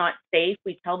that's not safe.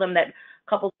 We tell them that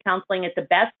couples counseling at the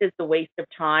best is a waste of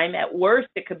time. At worst,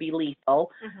 it could be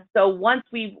lethal. So once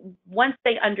they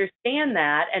understand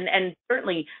that, and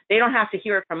certainly they don't have to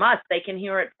hear it from us, they can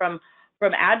hear it from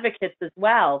advocates as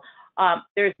well.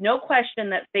 There's no question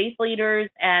that faith leaders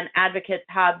and advocates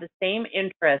have the same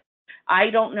interests. I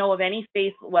don't know of any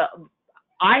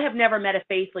I have never met a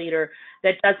faith leader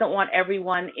that doesn't want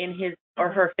everyone in his or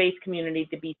her faith community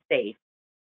to be safe.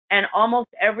 And almost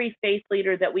every faith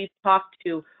leader that we've talked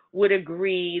to would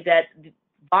agree that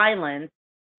violence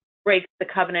breaks the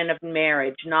covenant of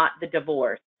marriage, not the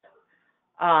divorce.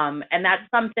 And that's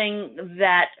something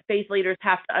that faith leaders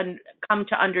have to come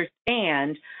to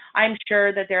understand. I'm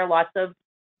sure that there are lots of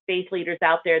faith leaders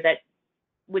out there that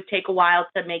would take a while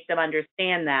to make them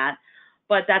understand that,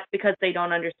 but that's because they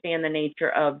don't understand the nature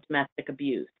of domestic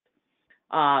abuse.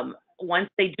 Once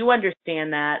they do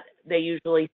understand that, they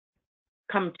usually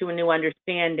come to a new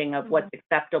understanding of what's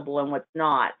acceptable and what's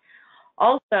not.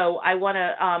 Also, I want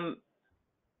to,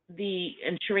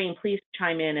 and Shireen, please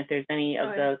chime in if there's any of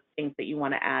the things that you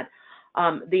want to add.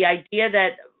 The idea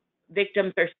that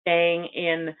victims are staying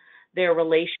in their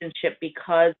relationship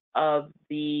because of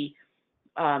their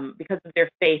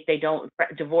faith,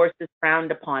 divorce is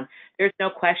frowned upon. There's no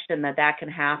question that that can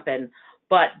happen.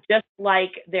 But just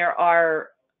like there are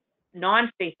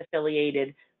non-faith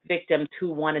affiliated victims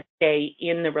who want to stay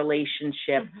in the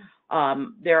relationship,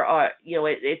 there are,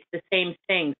 it's the same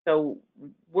thing. So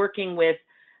working with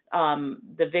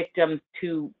the victims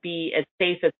to be as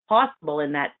safe as possible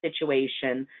in that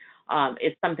situation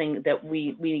is something that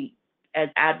we as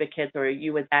advocates, or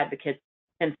you as advocates,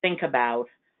 can think about.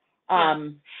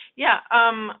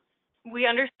 We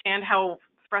understand how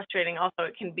frustrating also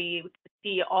it can be to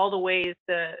see all the ways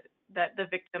that the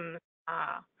victims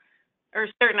or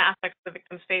certain aspects of the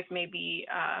victim's faith may be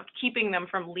keeping them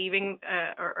from leaving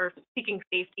or seeking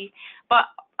safety. But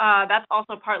that's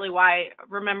also partly why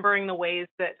remembering the ways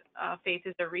that faith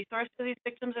is a resource to these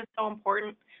victims is so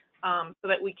important, so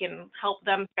that we can help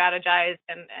them strategize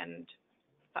and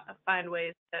find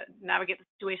ways to navigate the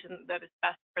situation that is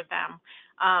best for them.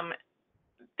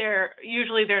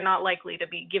 They're not likely to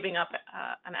be giving up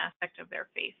an aspect of their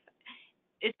faith,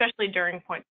 especially during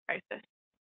points of crisis.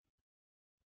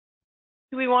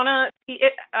 Do we want to see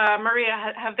it,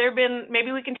 Maria? Have there been?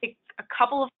 Maybe we can take a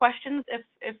couple of questions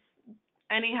if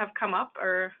any have come up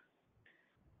or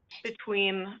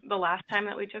between the last time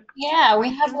that we took. Yeah,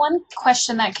 we have one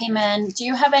question that came in. Do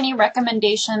you have any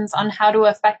recommendations on how to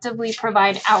effectively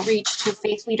provide outreach to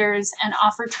faith leaders and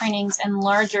offer trainings in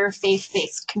larger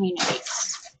faith-based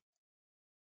communities?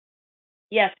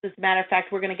 Yes, as a matter of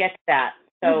fact, we're going to get to that.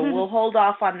 So we'll hold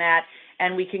off on that,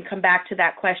 and we can come back to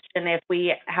that question if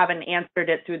we haven't answered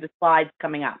it through the slides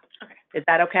coming up. Okay. Is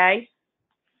that okay?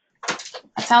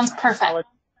 That sounds perfect.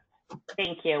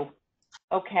 Thank you.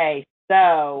 Okay,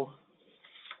 so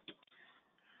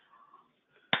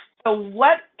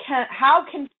how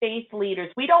can faith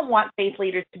leaders, we don't want faith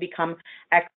leaders to become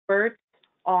experts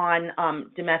on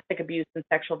domestic abuse and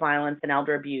sexual violence and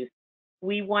elder abuse.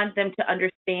 We want them to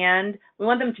understand, we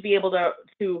want them to be able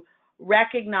to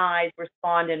recognize,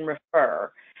 respond, and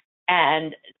refer.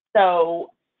 And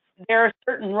so there are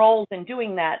certain roles in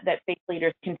doing that faith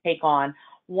leaders can take on.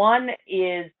 One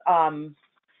is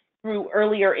through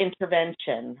earlier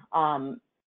intervention.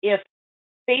 If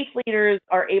faith leaders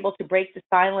are able to break the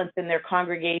silence in their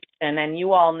congregation, and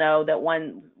you all know that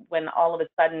when all of a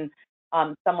sudden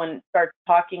someone starts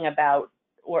talking about,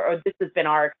 or this has been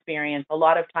our experience, a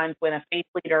lot of times when a faith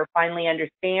leader finally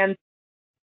understands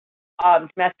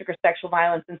domestic or sexual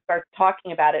violence and starts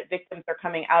talking about it, victims are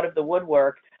coming out of the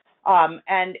woodwork.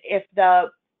 And if the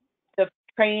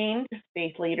trained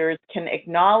faith leaders can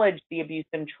acknowledge the abuse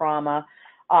and trauma,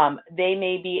 they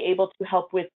may be able to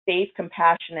help with safe,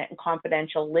 compassionate, and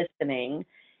confidential listening,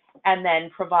 and then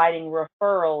providing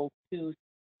referrals to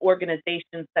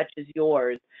organizations such as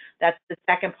yours. That's the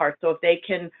second part. So if they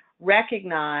can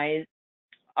recognize,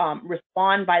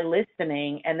 respond by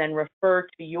listening, and then refer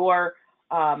to your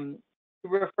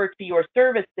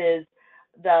services,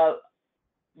 the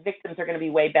victims are going to be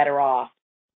way better off.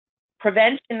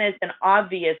 Prevention is an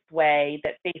obvious way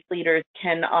that faith leaders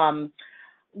can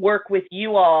work with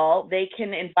you all. They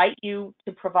can invite you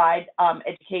to provide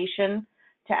education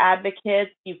to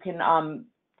advocates. You can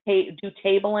do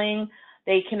tabling.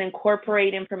 They can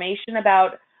incorporate information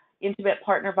about intimate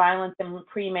partner violence in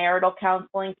premarital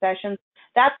counseling sessions.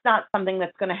 That's not something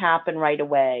that's going to happen right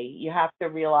away. You have to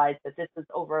realize that this is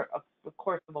over the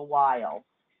course of a while.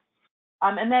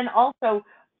 And then also,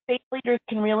 faith leaders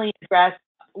can really address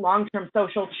long-term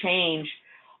social change.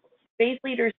 Faith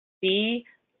leaders see,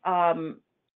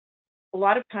 a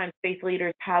lot of times faith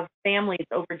leaders have families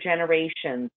over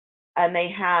generations, and they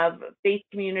have, faith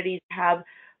communities have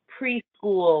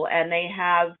preschool, and they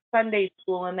have Sunday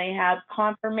school, and they have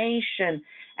confirmation.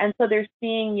 And so they're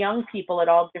seeing young people at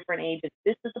all different ages.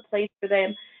 This is a place for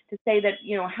them to say that,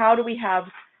 how do we have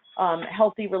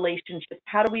healthy relationships?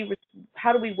 How do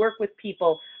we work with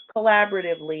people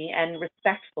collaboratively and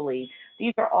respectfully?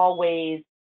 These are all ways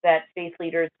that faith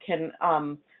leaders can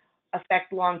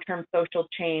affect long-term social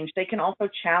change. They can also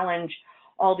challenge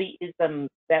all the isms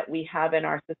that we have in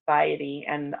our society,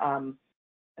 and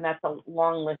that's a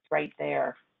long list right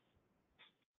there.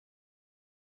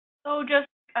 So just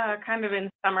kind of in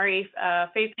summary,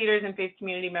 faith leaders and faith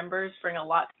community members bring a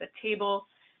lot to the table.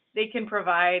 They can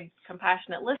provide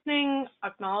compassionate listening,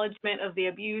 acknowledgement of the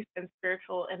abuse, and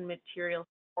spiritual and material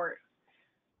support.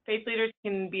 Faith leaders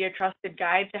can be a trusted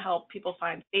guide to help people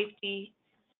find safety.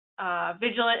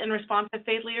 Vigilant and responsive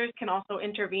faith leaders can also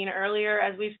intervene earlier,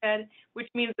 as we've said, which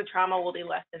means the trauma will be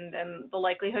lessened and the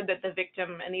likelihood that the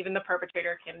victim and even the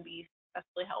perpetrator can be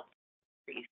successfully helped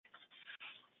increase.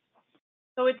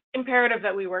 So it's imperative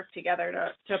that we work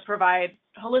together to provide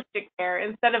holistic care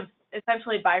instead of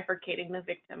essentially bifurcating the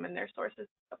victim and their sources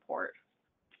of support,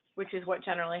 which is what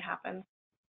generally happens.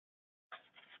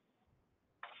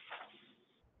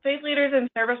 Faith leaders and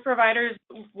service providers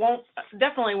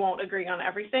definitely won't agree on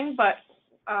everything, but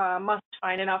must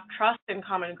find enough trust and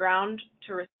common ground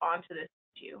to respond to this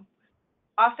issue.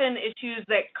 Often issues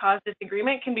that cause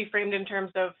disagreement can be framed in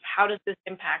terms of how does this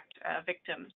impact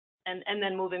victims, and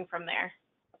then moving from there.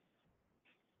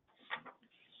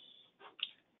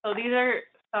 So these are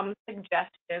some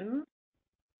suggestions.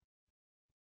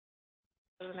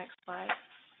 Go to the next slide.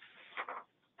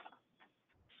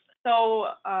 So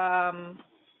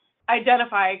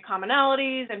identify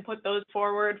commonalities and put those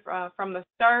forward from the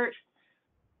start.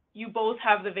 You both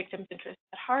have the victim's interest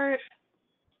at heart.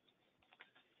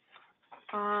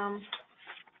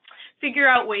 Figure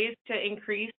out ways to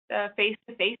increase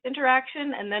face-to-face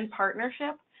interaction and then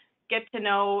partnership. Get to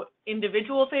know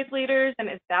individual faith leaders and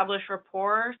establish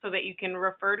rapport so that you can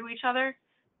refer to each other,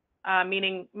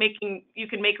 meaning you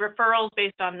can make referrals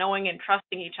based on knowing and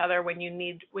trusting each other when you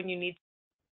need.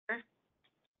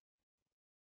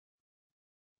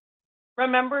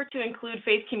 Remember to include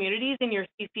faith communities in your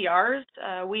CCRs.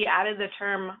 We added the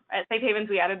term, at Safe Havens,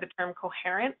 we added the term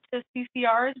coherent to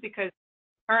CCRs because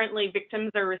currently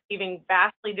victims are receiving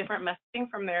vastly different messaging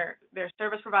from their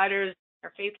service providers,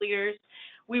 their faith leaders.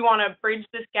 We want to bridge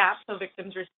this gap so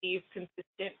victims receive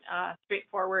consistent,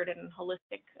 straightforward, and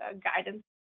holistic guidance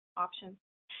options.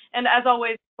 And as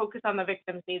always, focus on the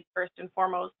victim's needs first and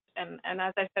foremost. And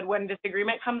as I said, when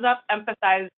disagreement comes up,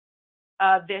 emphasize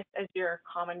this as your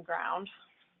common ground.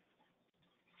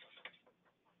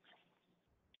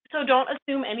 So don't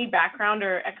assume any background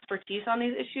or expertise on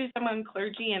these issues among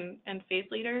clergy and faith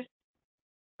leaders.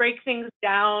 Break things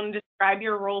down, describe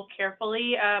your role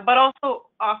carefully, but also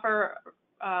offer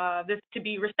this to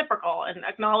be reciprocal and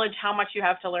acknowledge how much you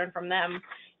have to learn from them.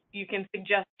 You can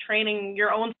suggest training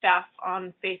your own staff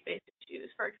on faith-based issues,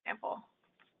 for example.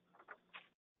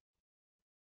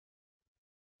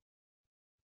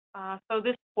 So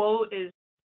this quote is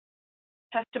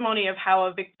testimony of how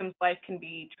a victim's life can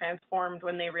be transformed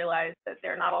when they realize that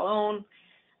they're not alone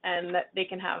and that they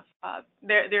can have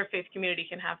their faith community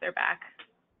can have their back.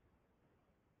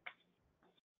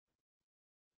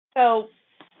 So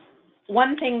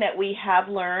one thing that we have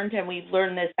learned, and we've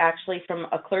learned this actually from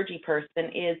a clergy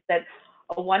person, is that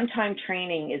a one-time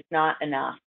training is not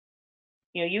enough.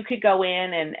 You know, you could go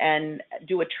in and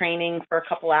do a training for a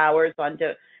couple hours on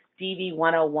DV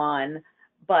 101,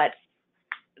 but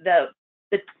the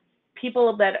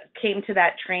people that came to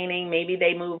that training, maybe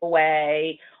they move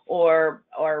away, or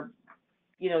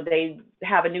you know, they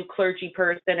have a new clergy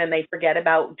person and they forget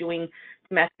about doing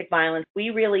domestic violence. We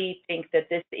really think that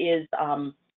this is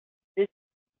this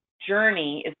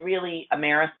journey is really a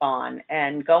marathon,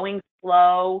 and going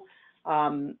slow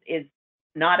is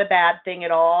not a bad thing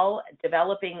at all.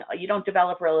 You don't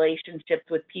develop relationships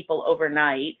with people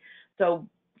overnight. So,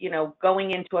 you know,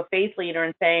 going into a faith leader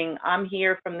and saying, I'm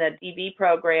here from the DV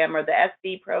program or the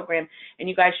SD program, and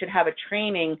you guys should have a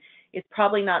training, is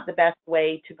probably not the best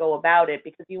way to go about it,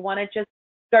 because you want to just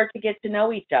start to get to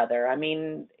know each other. I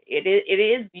mean,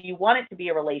 you want it to be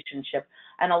a relationship,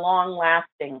 and a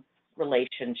long-lasting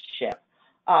relationship.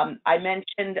 I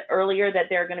mentioned earlier that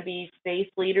there are going to be faith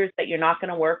leaders that you're not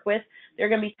going to work with. There are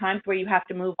going to be times where you have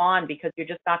to move on because you're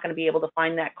just not going to be able to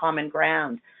find that common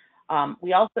ground.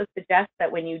 We also suggest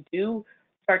that when you do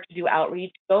start to do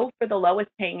outreach, go for the lowest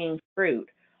hanging fruit.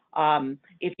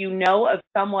 If you know of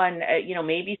someone, you know,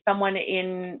 maybe someone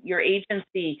in your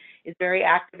agency is very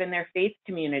active in their faith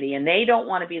community and they don't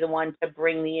want to be the one to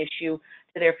bring the issue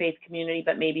to their faith community,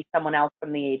 but maybe someone else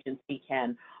from the agency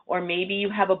can. Or maybe you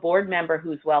have a board member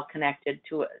who's well connected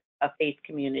to a faith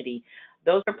community.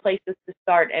 Those are places to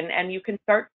start, and you can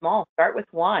start small. Start with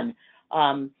one,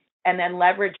 and then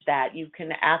leverage that. You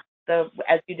can ask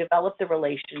as you develop the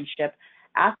relationship,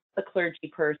 ask the clergy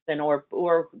person or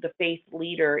the faith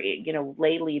leader, you know,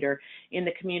 lay leader in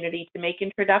the community to make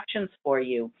introductions for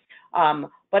you.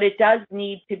 But it does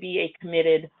need to be a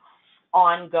committed,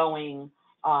 ongoing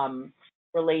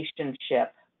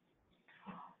relationship.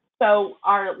 So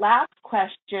our last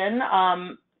question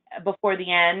before the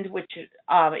end, which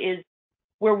is,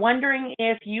 we're wondering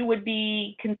if you would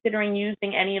be considering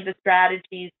using any of the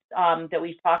strategies that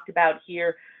we've talked about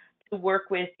here to work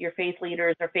with your faith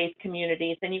leaders or faith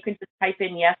communities, and you can just type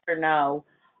in yes or no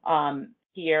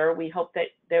here. We hope that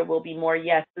there will be more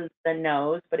yeses than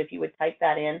nos, but if you would type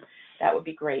that in, that would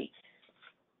be great.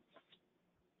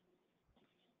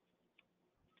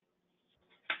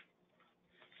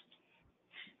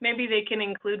 Maybe they can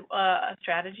include a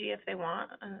strategy if they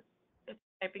want, if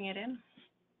typing it in.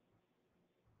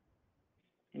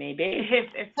 Maybe.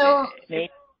 If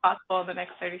possible in the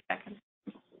next 30 seconds.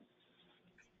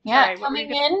 Yeah, Sorry,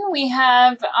 coming in, we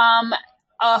have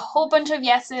a whole bunch of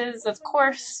yeses. Of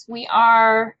course, we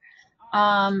are,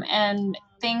 and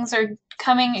things are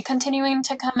continuing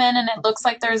to come in, and it looks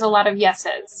like there's a lot of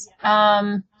yeses.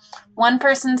 One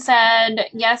person said,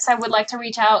 yes, I would like to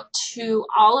reach out to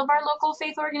all of our local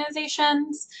faith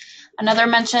organizations. Another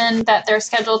mentioned that they're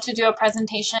scheduled to do a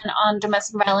presentation on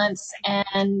domestic violence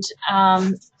and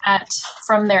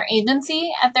from their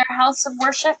agency at their house of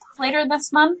worship later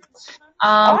this month.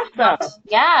 Awesome.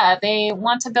 Yeah, they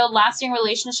want to build lasting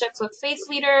relationships with faith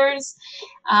leaders.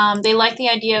 They like the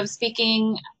idea of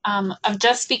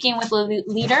just speaking with a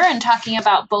leader and talking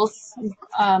about both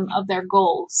of their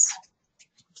goals.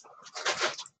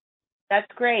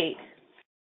 That's great.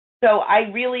 So I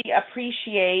really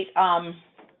appreciate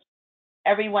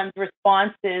everyone's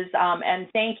responses, and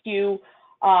thank you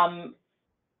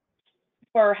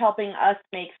for helping us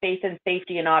make faith and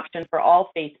safety an option for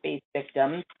all faith-based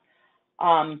victims.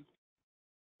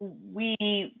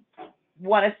 We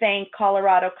want to thank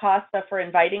Colorado CASA for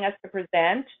inviting us to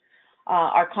present.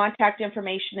 Our contact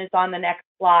information is on the next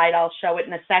slide. I'll show it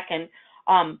in a second.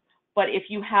 But if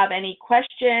you have any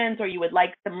questions, or you would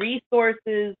like some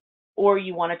resources, or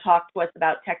you want to talk to us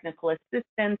about technical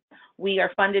assistance, we are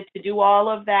funded to do all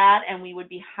of that, and we would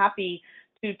be happy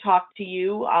to talk to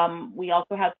you. We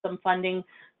also have some funding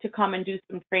to come and do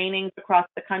some trainings across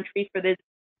the country for this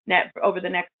over the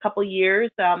next couple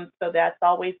years, so that's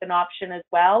always an option as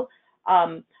well.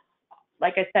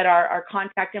 Like I said, our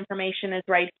contact information is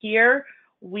right here.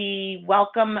 We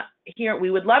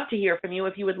would love to hear from you.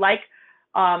 If you would like,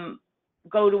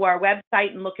 go to our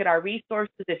website and look at our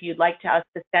resources. If you'd like us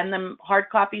to send them hard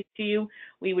copies to you,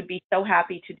 we would be so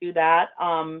happy to do that.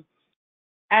 And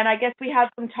I guess we have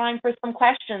some time for some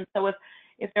questions. So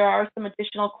if there are some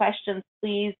additional questions,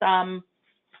 please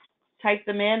type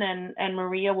them in, and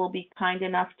Maria will be kind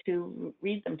enough to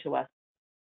read them to us.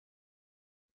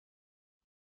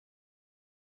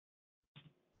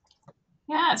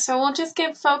 Yeah, so we'll just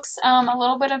give folks a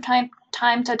little bit of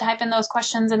time to type in those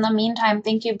questions. In the meantime,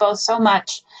 thank you both so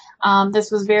much.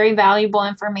 This was very valuable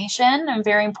information and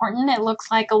very important. It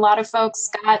looks like a lot of folks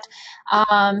got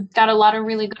a lot of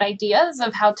really good ideas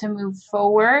of how to move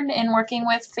forward in working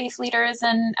with faith leaders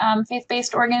and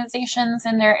faith-based organizations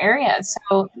in their areas.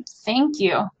 So thank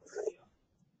you.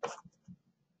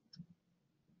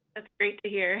 That's great to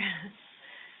hear.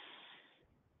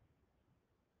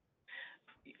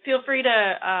 Feel free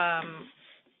to,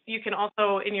 you can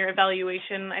also, in your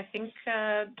evaluation, I think,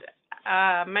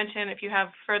 mention if you have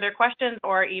further questions,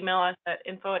 or email us at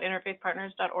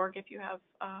info@interfaithpartners.org if you have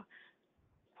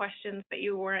questions that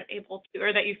you weren't able to,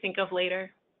 or that you think of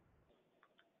later.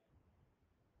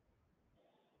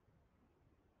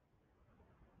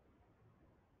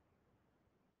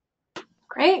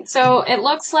 Great. So it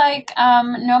looks like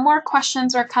no more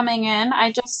questions are coming in.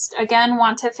 I just, again,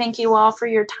 want to thank you all for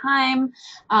your time,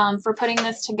 for putting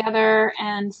this together,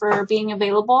 and for being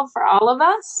available for all of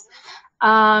us.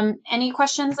 Any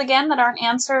questions, again, that aren't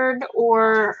answered,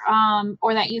 or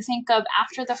that you think of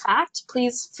after the fact,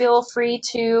 please feel free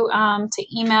to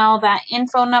email that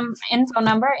info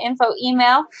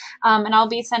email, and I'll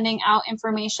be sending out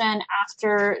information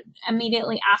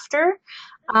immediately after.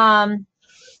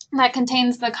 That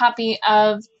contains the copy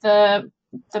of the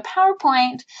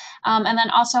PowerPoint, and then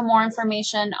also more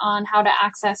information on how to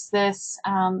access this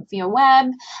via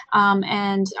web,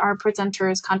 and our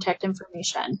presenters' contact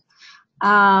information.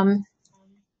 A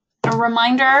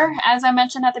reminder, as I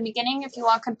mentioned at the beginning, if you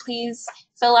all could please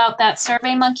fill out that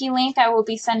SurveyMonkey link I will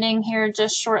be sending here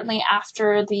just shortly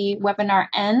after the webinar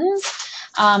ends.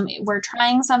 We're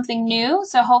trying something new,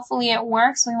 so hopefully it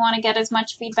works. We want to get as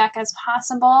much feedback as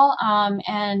possible,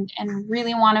 and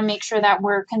really want to make sure that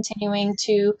we're continuing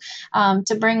to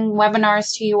bring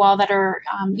webinars to you all that are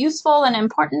useful and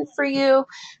important for you.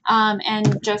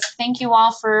 And just thank you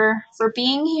all for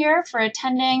being here, for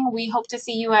attending. We hope to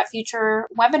see you at future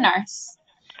webinars.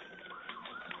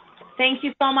 Thank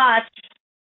you so much.